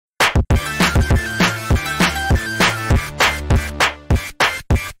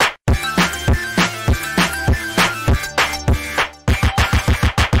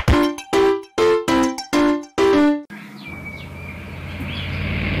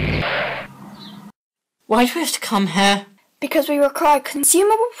Why do we have to come here? Because we require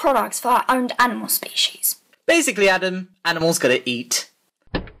consumable products for our owned animal species. Basically, Adam, animals gotta eat.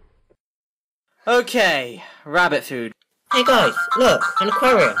 Okay, rabbit food. Hey guys, look, an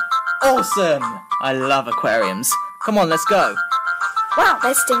aquarium. Awesome! I love aquariums. Come on, let's go. Wow,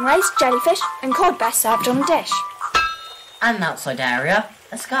 there's stingrays, jellyfish and cod best served on a dish. And an outside area.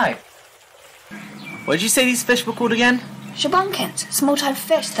 Let's go. What did you say these fish were called again? Shabunkins, small type of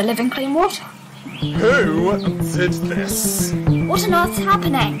fish that live in clean water. Who did this? What on earth's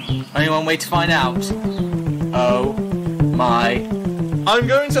happening? Only one way to find out. Oh my... I'm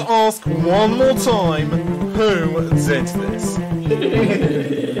going to ask one more time, who did this?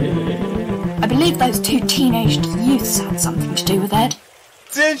 I believe those two teenaged youths had something to do with it.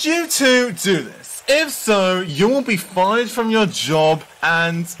 Did you two do this? If so, you will be fired from your job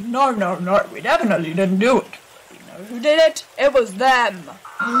and... No, we definitely didn't do it. We know who did it. It was them.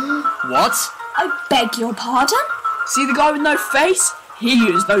 What? I beg your pardon? See the guy with no face? He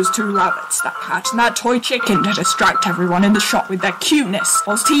used those two rabbits, that cat and that toy chicken to distract everyone in the shop with their cuteness,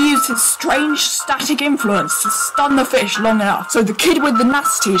 whilst he used his strange static influence to stun the fish long enough so the kid with the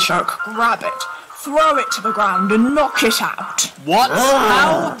nasty t-shirt could grab it, throw it to the ground and knock it out. What?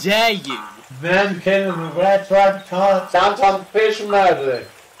 How dare you? Them kids with red striped colours stamped on fish murder.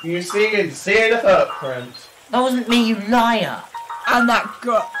 You see the footprint. That wasn't me, you liar. And that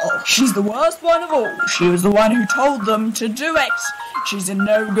girl, she's the worst one of all. She was the one who told them to do it. She's a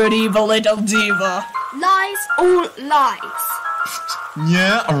no-good evil little diva. Lies, all lies.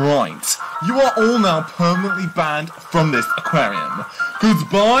 Yeah, right. You are all now permanently banned from this aquarium.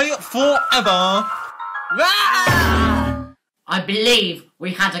 Goodbye forever. I believe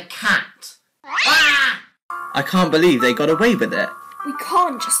we had a cat. I can't believe they got away with it. We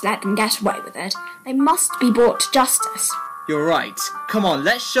can't just let them get away with it. They must be brought to justice. You're right. Come on,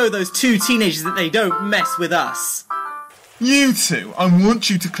 let's show those two teenagers that they don't mess with us. You two, I want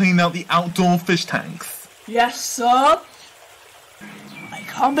you to clean out the outdoor fish tanks. Yes, sir. I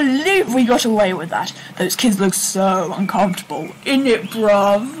can't believe we got away with that. Those kids look so uncomfortable. Innit,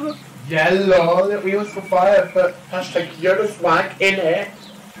 bruv? Yeah, lol, we was for fire, but hashtag you're the swag in it.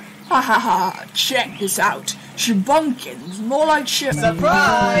 Ha ha ha, check this out. Shabunkins, more like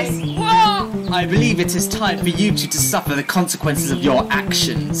Surprise! Whoa! I believe it is time for you two to suffer the consequences of your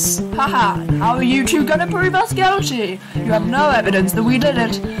actions. Haha, how are you two gonna prove us guilty? You have no evidence that we did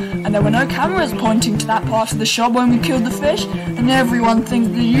it. And there were no cameras pointing to that part of the shop when we killed the fish, and everyone thinks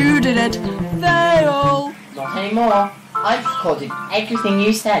that you did it. Fail! Not anymore. I've recorded everything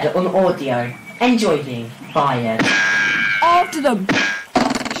you said on audio. Enjoy being fired. After them!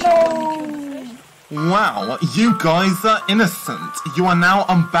 No! Wow, you guys are innocent. You are now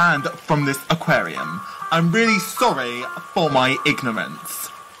unbanned from this aquarium. I'm really sorry for my ignorance.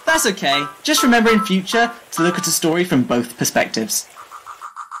 That's okay. Just remember in future to look at a story from both perspectives.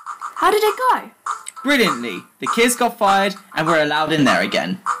 How did it go? Brilliantly. The kids got fired and were allowed in there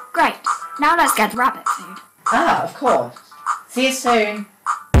again. Great. Now let's get rabbit food. Ah, of course. See you soon.